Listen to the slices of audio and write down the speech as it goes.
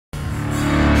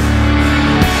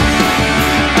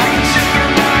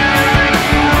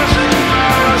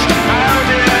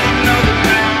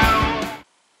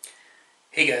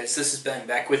Guys, this is Ben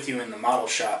back with you in the model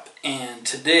shop, and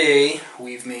today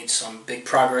we've made some big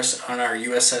progress on our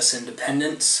USS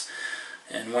Independence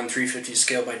and 1/350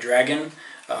 scale by Dragon.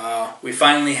 We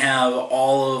finally have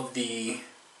all of the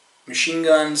machine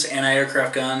guns,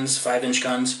 anti-aircraft guns, 5-inch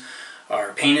guns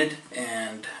are painted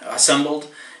and assembled,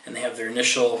 and they have their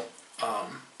initial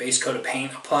base coat of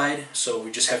paint applied, so we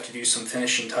just have to do some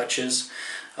finishing touches.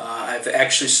 I've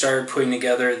actually started putting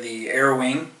together the air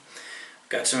wing.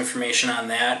 Got some information on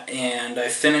that, and I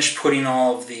finished putting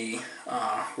all of the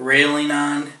railing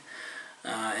on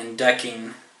and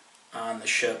decking on the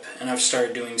ship, and I've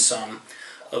started doing some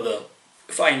of the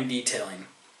fine detailing.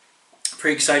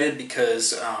 Pretty excited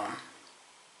because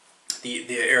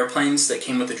the airplanes that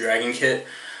came with the Dragon kit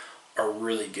are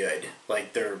really good.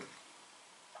 Like they're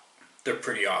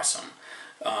pretty awesome.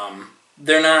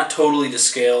 They're not totally to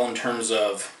scale in terms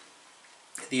of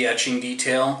the etching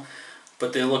detail,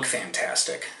 but they look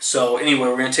fantastic. So anyway,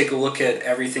 we're going to take a look at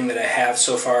everything that I have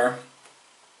so far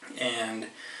and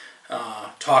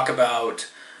talk about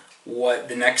what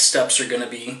the next steps are going to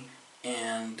be.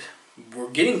 And we're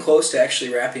getting close to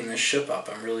actually wrapping this ship up.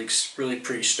 I'm really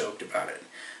pretty stoked about it.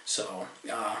 So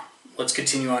let's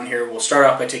continue on here. We'll start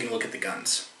off by taking a look at the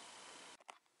guns.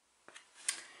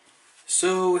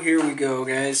 So here we go,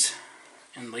 guys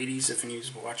and ladies, if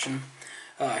anyone's watching.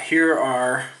 Here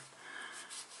are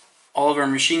all of our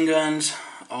machine guns,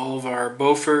 all of our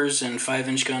Bofors and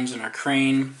 5-inch guns in our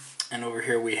crane, and over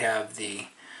here we have the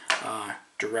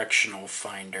directional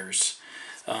finders.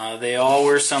 They all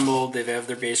were assembled. They have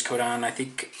their base coat on. I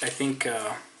think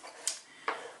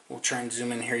we'll try and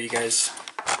zoom in here. You guys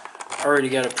already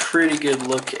got a pretty good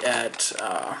look at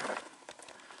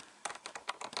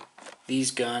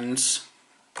these guns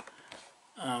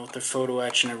with their photo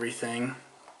etch and everything.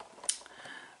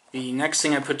 The next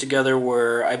thing I put together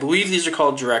were, I believe these are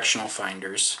called directional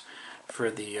finders for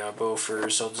the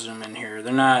Bofors. I'll zoom in here.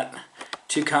 They're not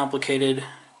too complicated,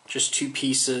 just two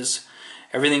pieces.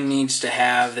 Everything needs to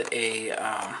have a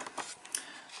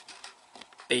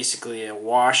basically a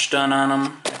wash done on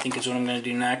them, I think is what I'm going to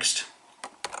do next.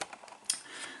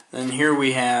 Then here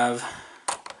we have,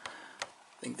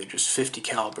 I think they're just 50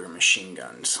 caliber machine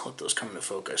guns. Let those come into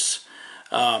focus.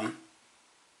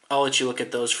 I'll let you look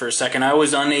at those for a second. I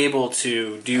was unable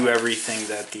to do everything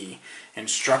that the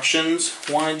instructions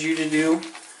wanted you to do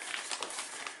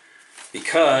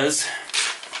because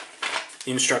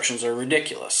the instructions are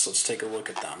ridiculous. Let's take a look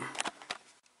at them.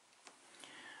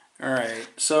 Alright,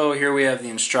 so here we have the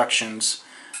instructions.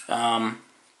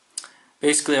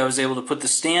 Basically I was able to put the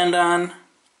stand on,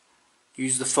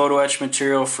 use the photo etch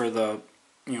material for the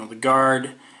the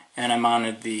guard, and I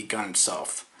mounted the gun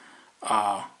itself.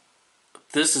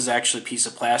 This is actually a piece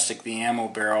of plastic, the ammo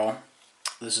barrel.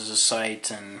 This is a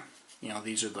sight, and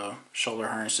these are the shoulder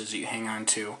harnesses that you hang on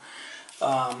to.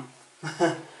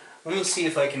 Let me see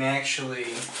if I can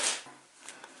actually...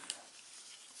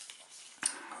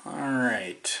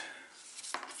 Alright.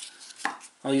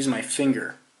 I'll use my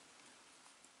finger.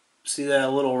 See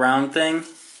that little round thing?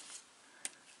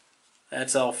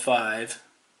 That's L5.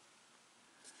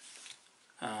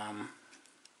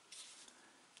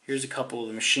 Here's a couple of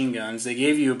the machine guns. They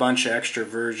gave you a bunch of extra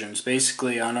versions.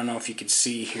 Basically, I don't know if you can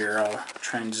see here. I'll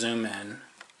try and zoom in.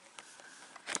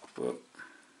 Whoop.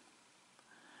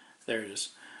 There it is.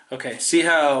 Okay, see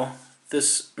how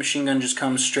this machine gun just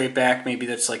comes straight back? Maybe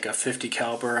that's like a 50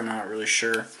 caliber. I'm not really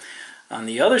sure. On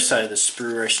the other side of the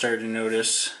sprue, I started to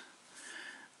notice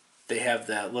they have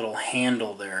that little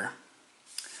handle there.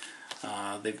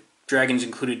 The Dragons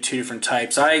included two different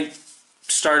types. I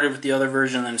started with the other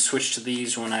version and then switched to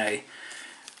these when I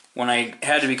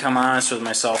had to become honest with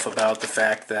myself about the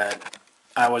fact that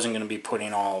I wasn't going to be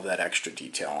putting all of that extra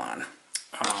detail on.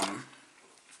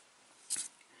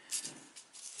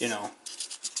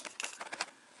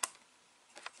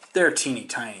 They're teeny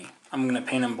tiny. I'm going to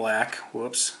paint them black.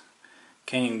 Whoops.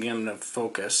 Can't even get them to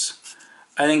focus.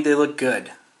 I think they look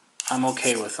good. I'm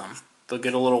okay with them. They'll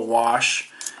get a little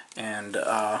wash, and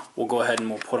we'll go ahead and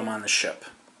we'll put them on the ship.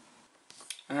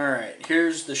 Alright,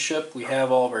 here's the ship. We have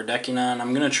all of our decking on.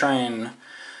 I'm going to try and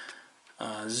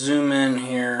zoom in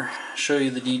here, show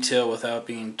you the detail without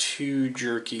being too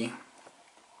jerky.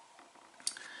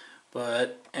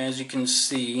 But as you can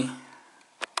see,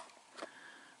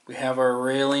 we have our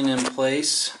railing in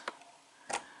place.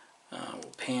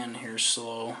 We'll pan here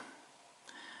slow.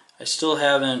 I still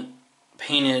haven't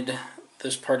painted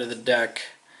this part of the deck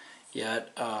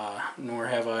yet, nor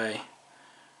have I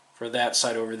for that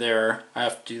side over there. I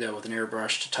have to do that with an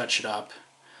airbrush to touch it up.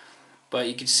 But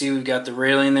you can see we've got the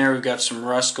railing there, we've got some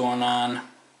rust going on.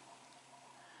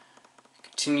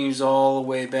 Continues all the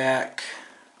way back.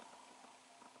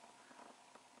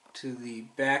 to the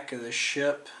back of the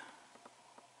ship.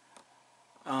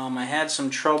 I had some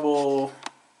trouble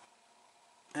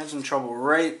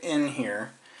right in here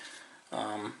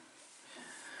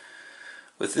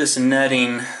with this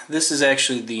netting. This is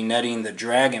actually the netting the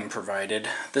Dragon provided.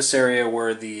 This area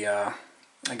where the I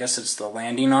guess it's the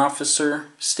landing officer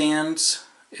stands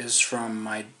is from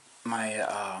my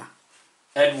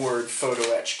Edward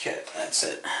photo etch kit. That's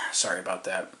it. Sorry about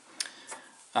that.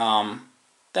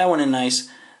 That went in nice.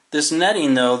 This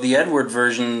netting though, the Edward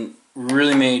version,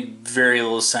 really made very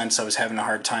little sense. I was having a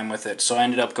hard time with it, so I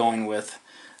ended up going with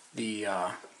the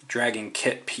Dragon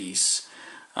kit piece.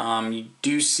 You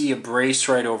do see a brace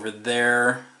right over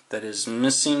there that is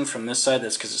missing from this side.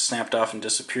 That's because it snapped off and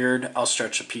disappeared. I'll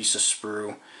stretch a piece of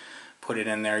sprue, put it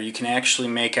in there. You can actually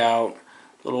make out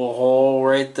a little hole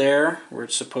right there where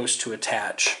it's supposed to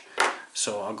attach.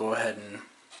 So I'll go ahead and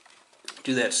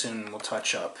do that soon and we'll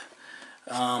touch up.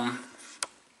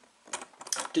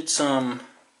 Did some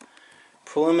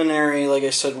preliminary, like I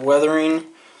said, weathering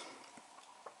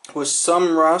with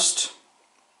some rust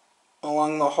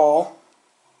along the hull.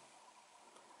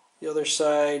 The other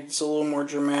side's a little more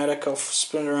dramatic. I'll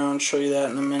spin it around and show you that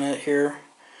in a minute here.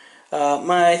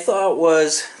 My thought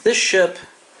was, this ship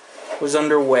was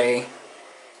underway.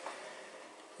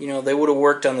 You know, they would have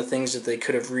worked on the things that they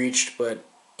could have reached, but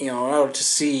you know, out to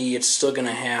sea, it's still going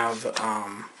to have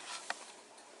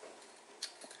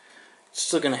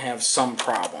some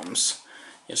problems.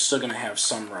 It's still going to have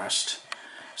some rust.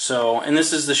 So, and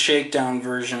this is the shakedown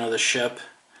version of the ship,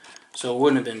 so it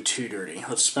wouldn't have been too dirty.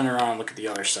 Let's spin around and look at the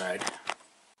other side.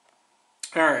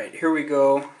 Alright, here we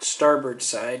go. Starboard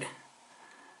side.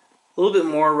 A little bit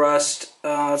more rust.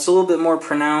 It's a little bit more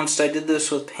pronounced. I did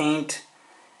this with paint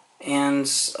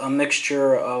and a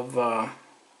mixture of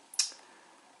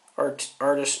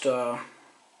artist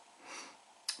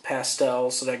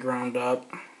pastels that I ground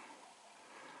up.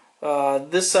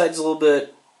 This side's a little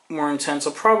bit more intense.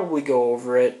 I'll probably go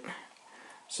over it.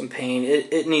 Some paint.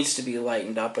 It needs to be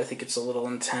lightened up. I think it's a little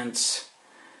intense.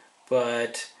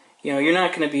 But, you know, you're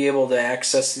not going to be able to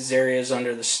access these areas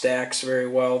under the stacks very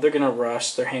well. They're going to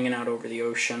rust. They're hanging out over the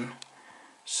ocean.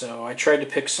 So I tried to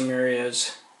pick some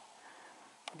areas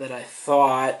that I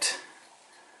thought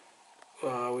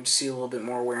would see a little bit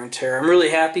more wear and tear. I'm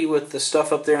really happy with the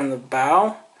stuff up there in the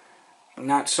bow.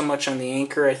 Not so much on the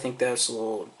anchor. I think that's a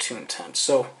little too intense.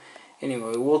 So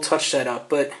anyway, we'll touch that up.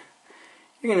 But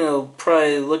you're going to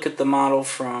probably look at the model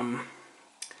from,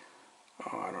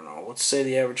 I don't know, let's say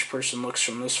the average person looks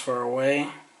from this far away.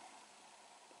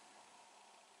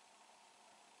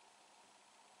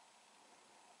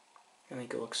 I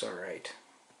think it looks alright.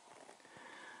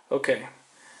 Okay,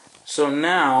 so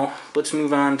now let's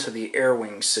move on to the air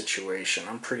wing situation.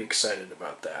 I'm pretty excited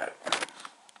about that.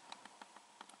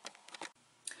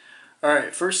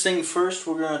 Alright, first thing first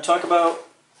we're going to talk about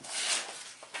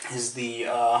is the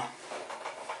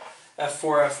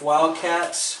F4F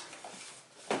Wildcats.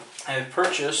 I have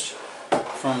purchased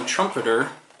from Trumpeter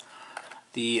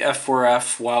the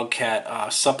F4F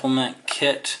Wildcat supplement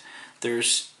kit.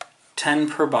 There's 10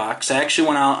 per box. I actually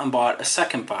went out and bought a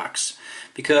second box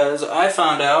because I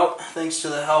found out, thanks to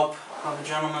the help of a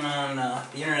gentleman on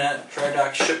the internet, Dry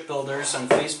Dock Shipbuilders on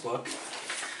Facebook,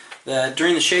 that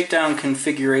during the shakedown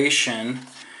configuration,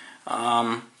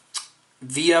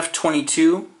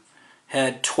 VF-22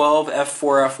 had 12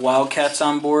 F4F Wildcats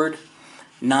on board,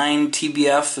 9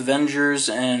 TBF Avengers,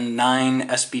 and 9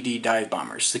 SBD dive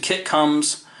bombers. The kit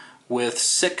comes with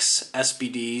 6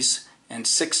 SBDs and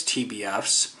 6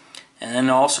 TBFs, and then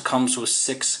it also comes with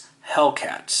 6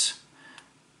 Hellcats.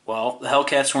 Well, the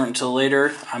Hellcats weren't until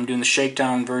later. I'm doing the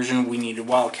shakedown version. We needed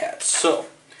Wildcats. So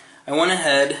I went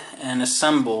ahead and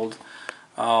assembled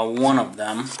one of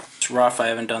them. It's rough. I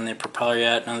haven't done the propeller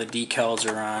yet. None of the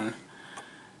decals are on.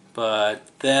 But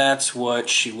that's what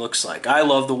she looks like. I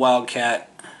love the Wildcat.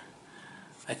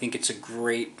 I think it's a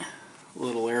great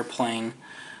little airplane.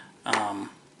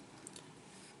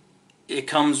 It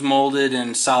comes molded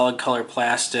in solid color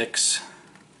plastics.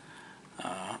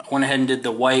 I went ahead and did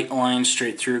the white line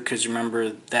straight through because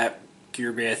remember that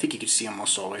gear bay, I think you could see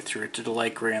almost all the way through it. Did a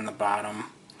light gray on the bottom.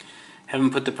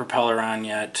 Haven't put the propeller on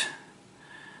yet.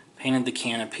 Painted the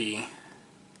canopy.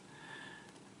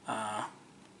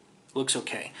 Looks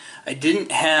okay. I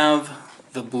didn't have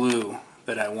the blue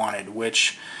that I wanted,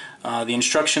 which the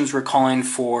instructions were calling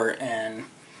for an,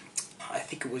 I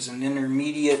think it was an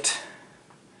intermediate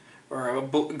or a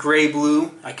gray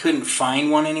blue. I couldn't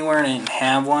find one anywhere and I didn't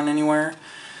have one anywhere.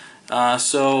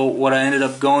 So what I ended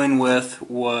up going with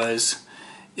was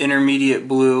intermediate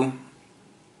blue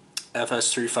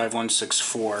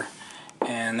FS35164,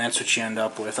 and that's what you end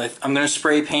up with. I'm going to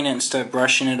spray paint it instead of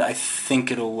brushing it. I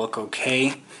think it'll look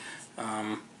okay.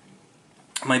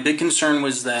 My big concern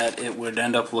was that it would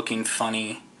end up looking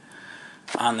funny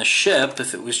on the ship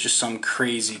if it was just some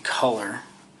crazy color.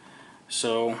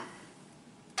 So,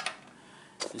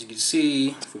 as you can see,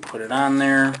 if we put it on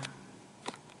there,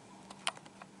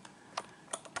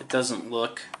 it doesn't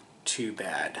look too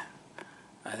bad.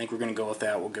 I think we're going to go with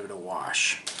that. We'll give it a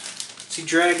wash. See,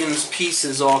 Dragon's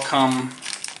pieces all come,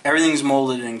 everything's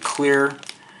molded in clear,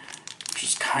 which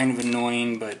is kind of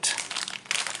annoying, but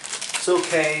it's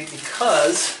okay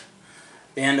because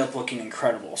they end up looking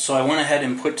incredible. So I went ahead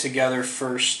and put together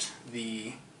first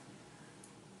the,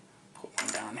 put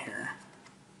one down here.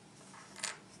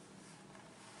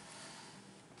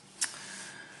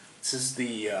 This is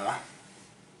the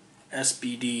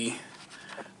SBD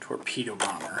torpedo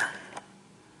bomber.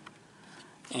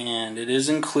 And it is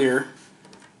in clear,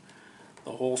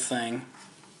 the whole thing.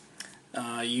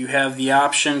 You have the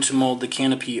option to mold the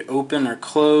canopy open or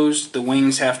closed. The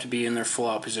wings have to be in their full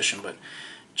out position, but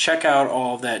check out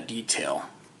all of that detail.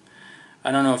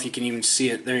 I don't know if you can even see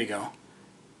it. There you go.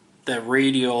 The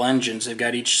radial engines, they've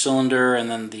got each cylinder and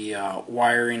then the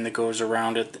wiring that goes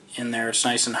around it in there. It's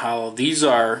nice and hollow. These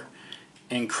are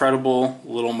incredible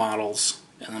little models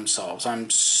in themselves. I'm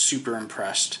super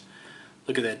impressed.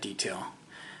 Look at that detail.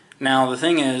 Now the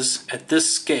thing is, at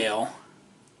this scale,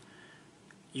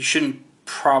 you shouldn't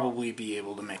probably be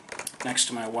able to make next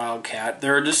to my Wildcat.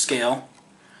 They're to scale,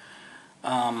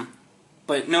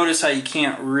 but notice how you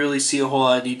can't really see a whole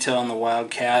lot of detail on the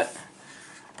Wildcat.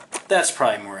 That's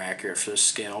probably more accurate for the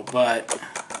scale, but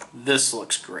this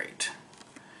looks great.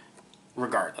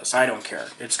 Regardless, I don't care.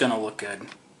 It's going to look good,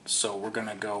 so we're going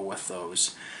to go with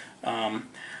those. I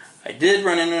did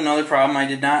run into another problem. I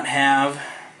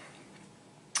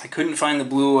couldn't find the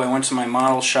blue. I went to my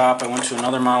model shop. I went to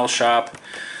another model shop.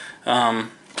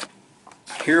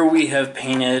 Here we have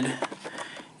painted.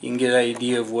 You can get an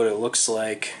idea of what it looks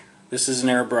like. This is an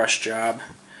airbrush job.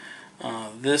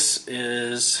 This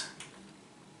is,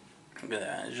 look at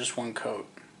that, it's just one coat.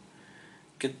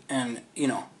 And you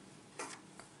know,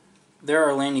 there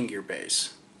are landing gear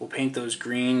bays. We'll paint those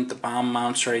green. The bomb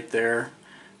mounts right there.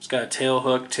 It's got a tail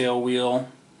hook, tail wheel.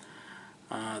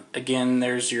 Again,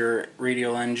 there's your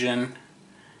radial engine.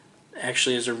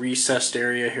 Actually, there's a recessed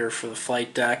area here for the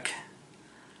flight deck.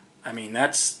 I mean,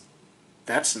 that's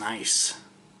nice.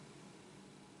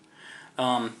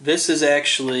 This is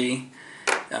actually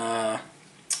a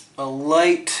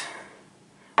light,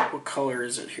 what color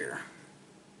is it here?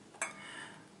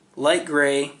 Light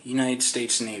gray, United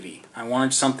States Navy. I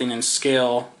wanted something in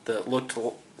scale that looked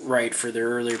right for the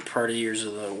earlier part of the years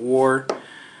of the war.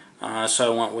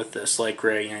 So I went with this light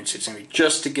gray United States Navy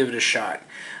just to give it a shot.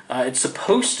 It's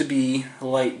supposed to be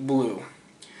light blue.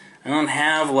 I don't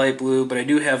have light blue, but I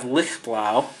do have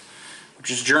Lichtblau, which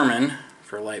is German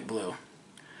for light blue.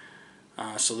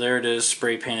 So there it is,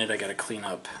 spray painted. I got to clean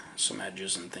up some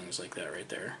edges and things like that right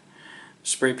there.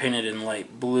 Spray painted in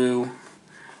light blue.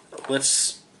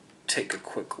 Let's take a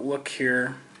quick look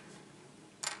here.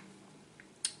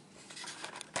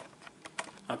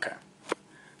 Okay,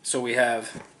 so we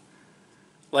have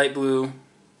light blue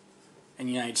and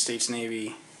United States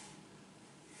Navy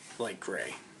light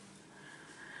gray.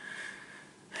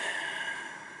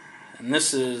 And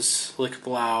this is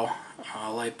Lichtblau,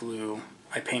 light blue.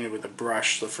 I painted with a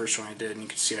brush, the first one I did, and you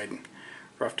can see I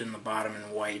roughed in the bottom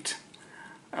in white.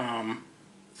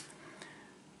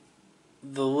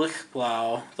 The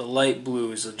Lichtblau, the light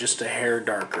blue, is just a hair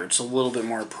darker. It's a little bit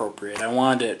more appropriate. I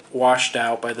wanted it washed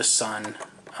out by the sun.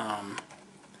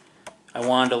 I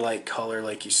wanted a light color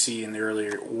like you see in the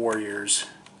earlier Warriors.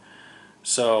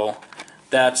 So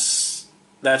that's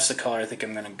the color I think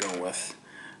I'm going to go with.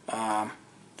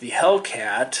 The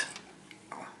Hellcat.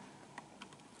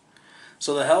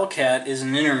 So the Hellcat is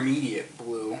an intermediate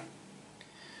blue.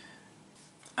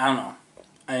 I don't know.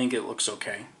 I think it looks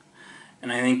okay.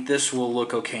 And I think this will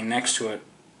look okay next to it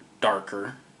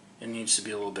darker. It needs to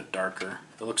be a little bit darker.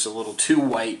 It looks a little too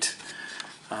white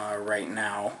right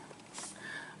now.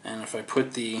 And if I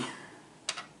put the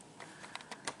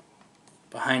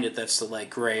behind it, that's the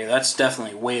light gray. That's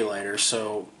definitely way lighter,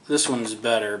 so this one's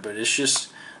better, but it's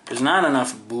just, there's not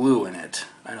enough blue in it,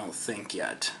 I don't think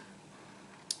yet.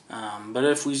 But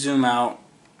if we zoom out,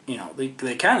 you know, they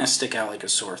kind of stick out like a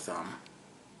sore thumb.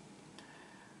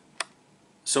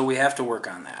 So we have to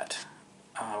work on that.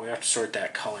 We have to sort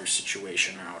that color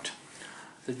situation out.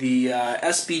 The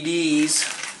SBDs,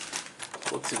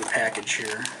 look through the package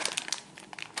here.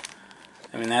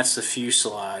 I mean, that's the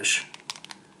fuselage.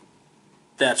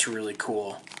 That's really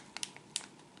cool.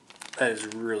 That is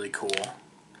really cool.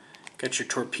 got your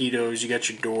torpedoes, you got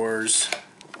your doors.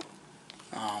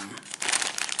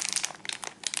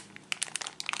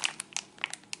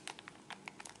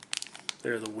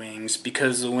 There are the wings,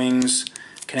 because the wings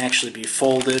can actually be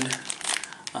folded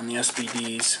on the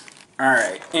SBDs.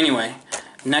 Alright, anyway,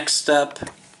 next step, I'm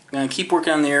going to keep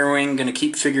working on the air wing, going to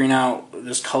keep figuring out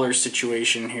this color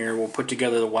situation here. We'll put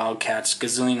together the Wildcats,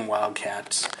 gazillion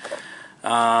Wildcats.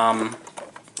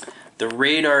 The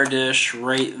radar dish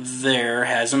right there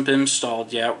hasn't been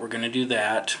installed yet. We're going to do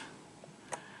that.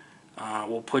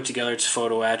 We'll put together its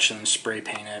photo etch and spray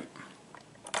paint it.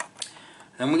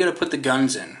 Then we got to put the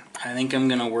guns in. I think I'm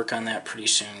going to work on that pretty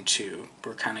soon too.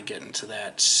 We're kind of getting to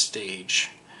that stage.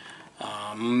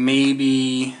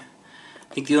 Maybe,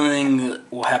 I think the only thing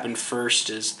that will happen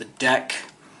first is the deck.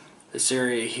 This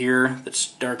area here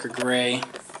that's darker gray,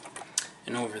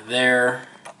 and over there.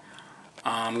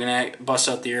 I'm going to bust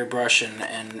out the airbrush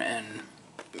and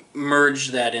merge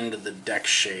that into the deck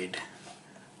shade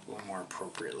a little more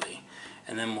appropriately.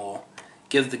 And then we'll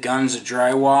give the guns a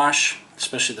dry wash,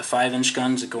 especially the 5-inch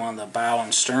guns that go on the bow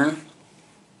and stern.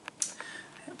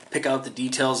 Pick out the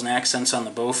details and accents on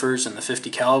the Bofors and the 50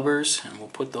 calibers, and we'll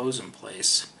put those in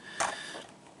place.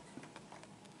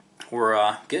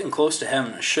 We're getting close to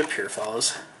having a ship here,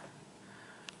 fellas.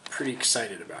 Pretty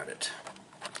excited about it.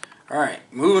 Alright,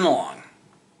 moving along.